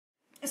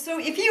So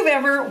if you've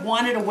ever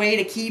wanted a way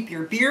to keep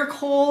your beer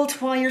cold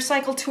while you're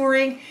cycle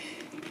touring,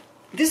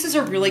 this is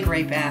a really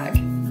great bag.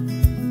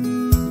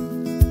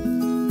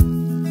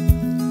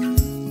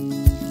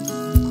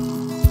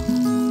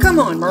 Come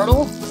on,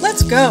 Myrtle,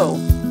 let's go.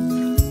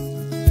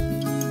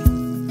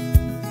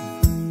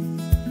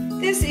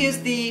 This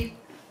is the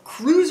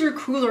Cruiser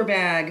Cooler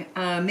Bag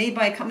made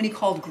by a company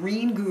called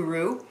Green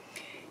Guru.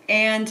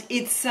 And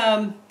it's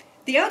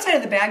the outside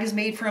of the bag is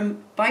made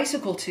from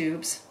bicycle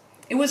tubes.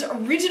 It was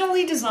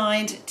originally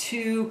designed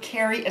to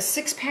carry a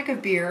 6-pack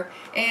of beer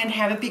and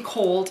have it be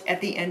cold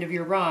at the end of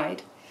your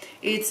ride.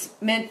 It's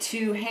meant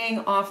to hang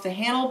off the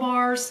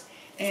handlebars,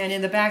 and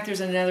in the back there's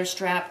another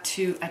strap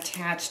to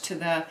attach to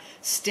the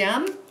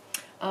stem.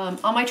 On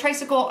my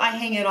tricycle, I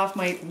hang it off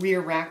my rear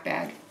rack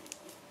bag.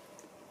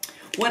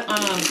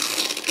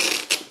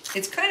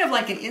 It's kind of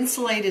like an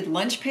insulated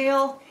lunch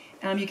pail.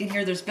 You can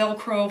hear there's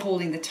Velcro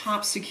holding the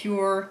top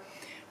secure.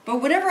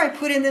 But whatever I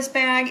put in this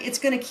bag, it's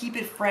going to keep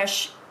it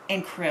fresh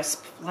and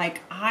crisp.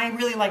 Like, I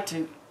really like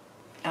to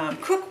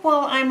cook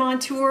while I'm on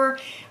tour.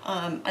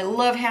 I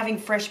love having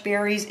fresh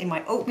berries in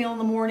my oatmeal in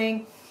the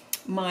morning.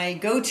 My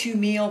go-to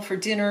meal for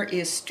dinner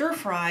is stir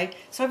fry,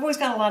 so I've always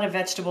got a lot of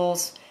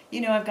vegetables.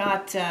 You know, I've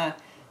got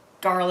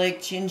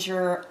garlic,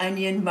 ginger,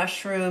 onion,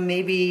 mushroom,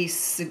 maybe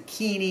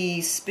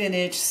zucchini,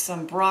 spinach,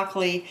 some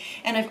broccoli,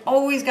 and I've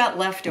always got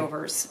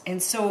leftovers.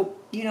 And so,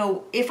 you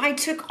know, if I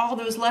took all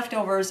those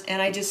leftovers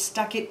and I just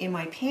stuck it in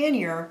my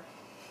pannier,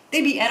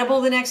 they'd be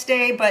edible the next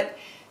day, but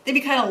they'd be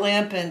kind of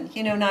limp and,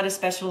 you know, not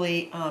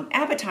especially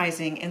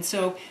appetizing. And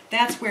so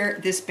that's where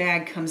this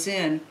bag comes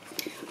in.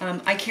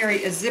 I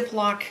carry a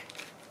Ziploc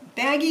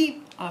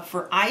baggie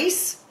for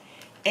ice.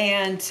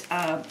 And,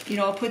 you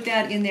know, I'll put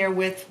that in there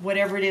with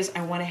whatever it is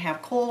I want to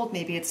have cold.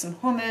 Maybe it's some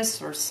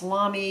hummus or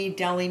salami,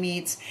 deli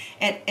meats,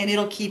 and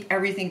it'll keep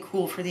everything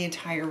cool for the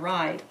entire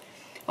ride.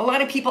 A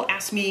lot of people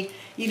ask me,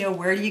 you know,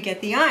 where do you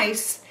get the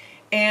ice?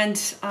 And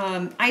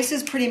ice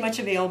is pretty much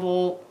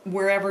available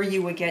wherever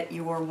you would get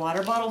your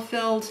water bottle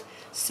filled.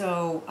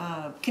 So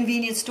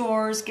convenience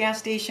stores, gas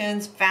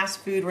stations, fast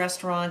food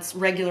restaurants,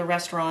 regular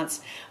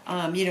restaurants,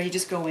 you know, you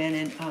just go in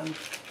and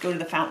go to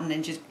the fountain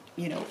and just,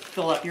 you know,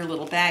 fill up your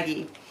little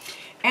baggie.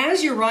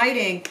 As you're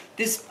riding,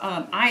 this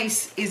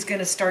ice is going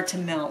to start to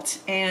melt,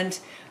 and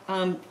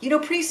you know,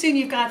 pretty soon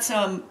you've got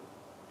some,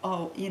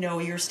 you know,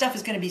 your stuff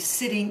is going to be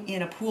sitting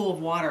in a pool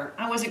of water.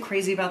 I wasn't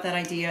crazy about that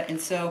idea,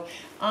 and so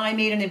I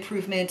made an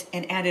improvement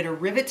and added a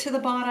rivet to the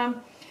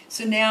bottom.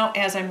 So now,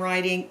 as I'm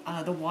riding,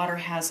 the water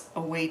has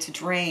a way to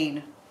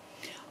drain.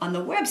 On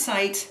the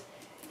website,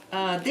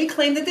 they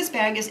claim that this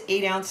bag is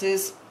 8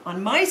 ounces.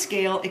 On my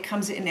scale, it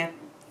comes in at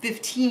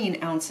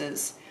 15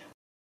 ounces.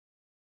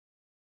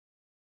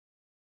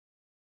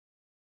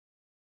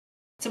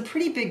 It's a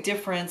pretty big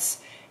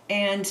difference,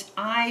 and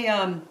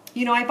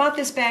you know, I bought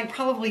this bag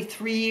probably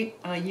 3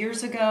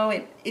 years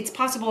ago. It's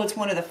possible it's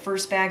one of the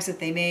first bags that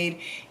they made,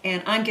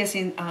 and I'm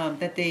guessing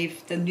that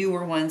the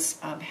newer ones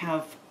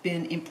have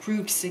been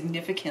improved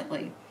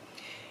significantly.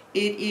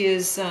 It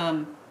is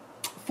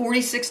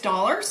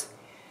 $46,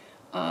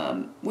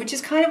 which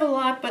is kind of a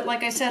lot, but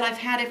like I said, I've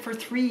had it for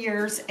 3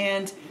 years,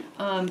 and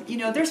you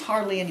know, there's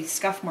hardly any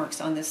scuff marks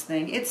on this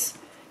thing. It's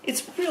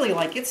really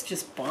like, it's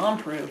just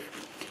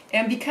bomb-proof.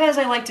 And because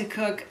I like to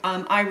cook,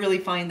 I really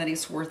find that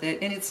it's worth it.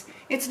 And it's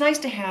nice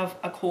to have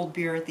a cold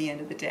beer at the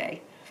end of the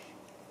day.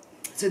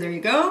 So there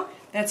you go.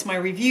 That's my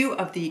review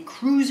of the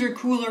Cruiser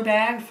Cooler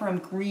Bag from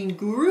Green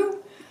Guru.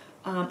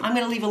 I'm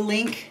going to leave a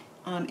link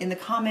in the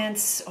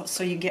comments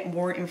so you get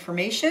more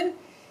information.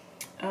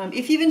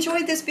 If you've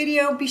enjoyed this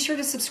video, be sure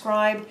to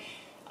subscribe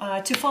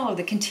to follow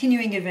the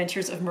continuing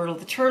adventures of Myrtle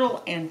the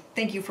Turtle. And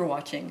thank you for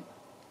watching.